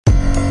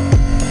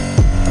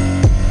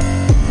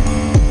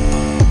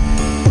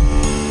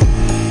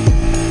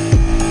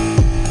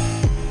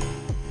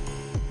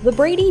The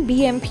Brady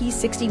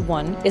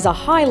BMP61 is a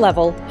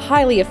high-level,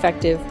 highly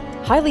effective,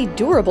 highly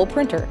durable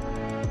printer.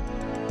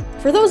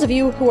 For those of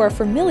you who are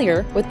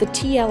familiar with the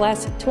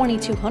TLS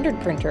 2200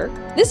 printer,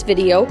 this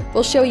video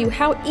will show you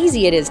how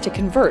easy it is to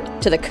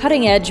convert to the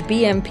cutting-edge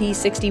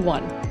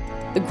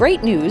BMP61. The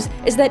great news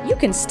is that you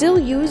can still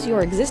use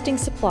your existing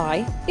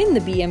supply in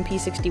the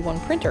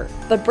BMP61 printer,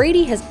 but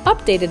Brady has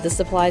updated the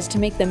supplies to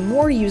make them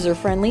more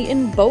user-friendly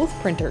in both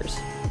printers.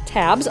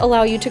 Tabs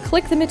allow you to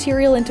click the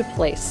material into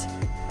place.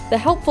 The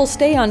helpful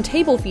Stay on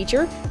Table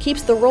feature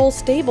keeps the roll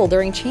stable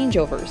during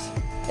changeovers.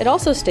 It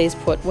also stays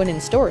put when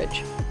in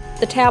storage.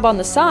 The tab on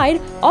the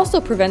side also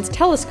prevents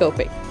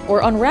telescoping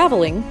or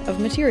unraveling of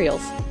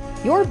materials.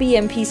 Your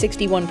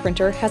BMP61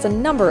 printer has a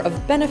number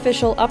of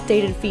beneficial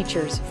updated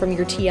features from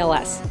your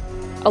TLS.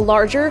 A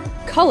larger,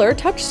 color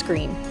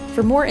touchscreen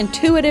for more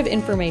intuitive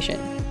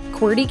information,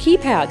 QWERTY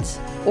keypads,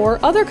 or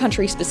other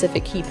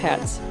country-specific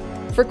keypads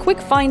for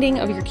quick finding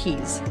of your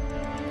keys,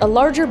 a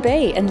larger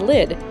bay and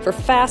lid for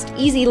fast,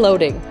 easy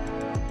loading.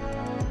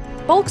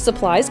 Bulk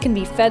supplies can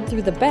be fed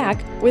through the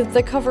back with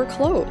the cover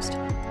closed.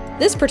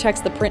 This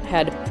protects the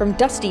printhead from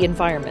dusty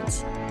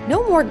environments.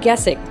 No more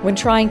guessing when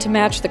trying to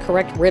match the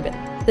correct ribbon.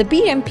 The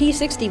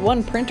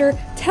BMP61 printer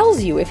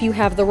tells you if you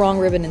have the wrong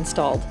ribbon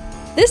installed.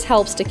 This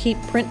helps to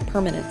keep print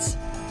permanence.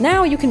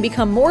 Now you can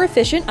become more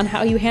efficient on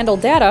how you handle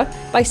data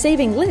by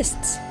saving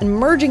lists and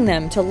merging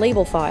them to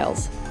label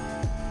files.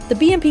 The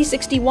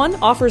BMP61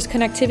 offers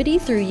connectivity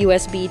through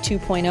USB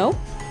 2.0,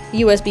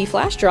 USB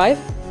flash drive,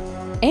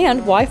 and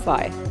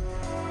Wi-Fi.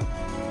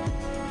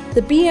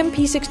 The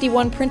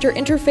BMP61 printer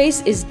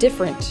interface is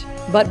different,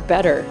 but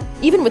better,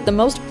 even with the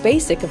most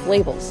basic of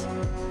labels.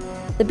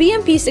 The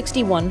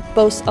BMP61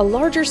 boasts a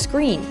larger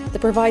screen that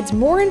provides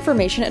more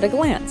information at a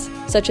glance,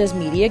 such as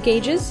media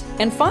gauges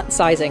and font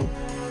sizing.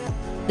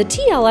 The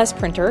TLS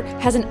printer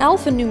has an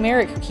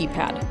alphanumeric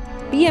keypad.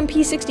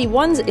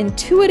 BMP61's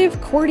intuitive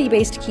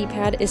QWERTY-based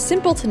keypad is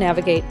simple to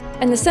navigate,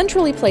 and the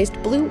centrally placed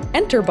blue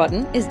Enter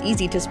button is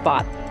easy to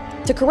spot.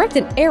 To correct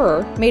an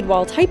error made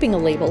while typing a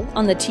label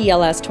on the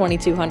TLS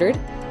 2200,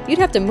 you'd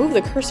have to move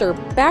the cursor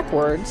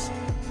backwards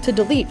to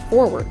delete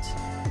forwards.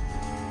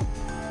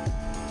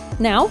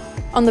 Now,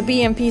 on the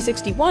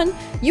BMP61,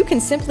 you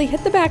can simply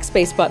hit the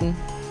backspace button.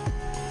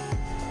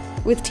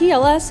 With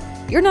TLS,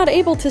 you're not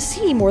able to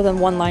see more than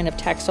one line of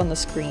text on the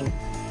screen.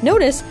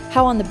 Notice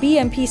how on the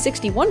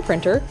BMP61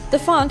 printer, the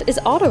font is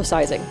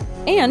auto-sizing.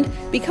 And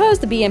because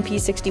the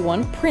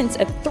BMP61 prints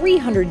at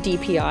 300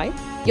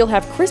 dpi, you'll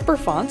have crisper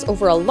fonts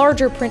over a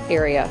larger print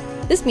area.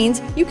 This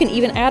means you can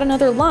even add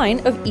another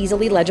line of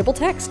easily legible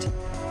text.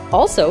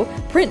 Also,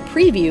 Print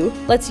Preview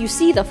lets you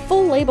see the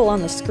full label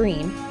on the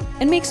screen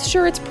and makes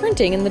sure it's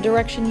printing in the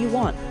direction you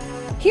want.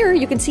 Here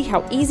you can see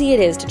how easy it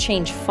is to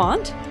change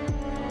font,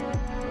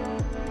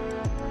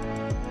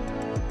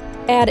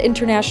 add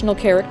international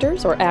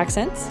characters or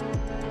accents,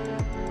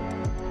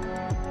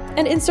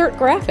 and insert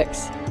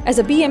graphics. As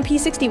a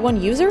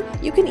BMP61 user,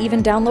 you can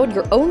even download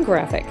your own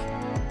graphic.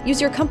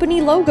 Use your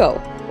company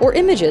logo or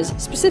images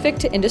specific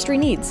to industry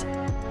needs.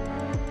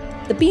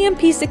 The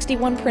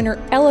BMP61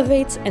 printer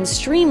elevates and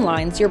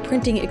streamlines your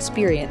printing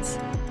experience.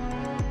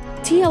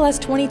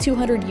 TLS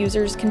 2200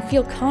 users can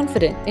feel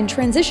confident in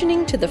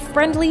transitioning to the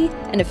friendly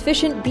and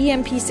efficient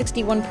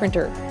BMP61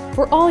 printer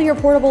for all your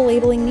portable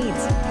labeling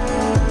needs.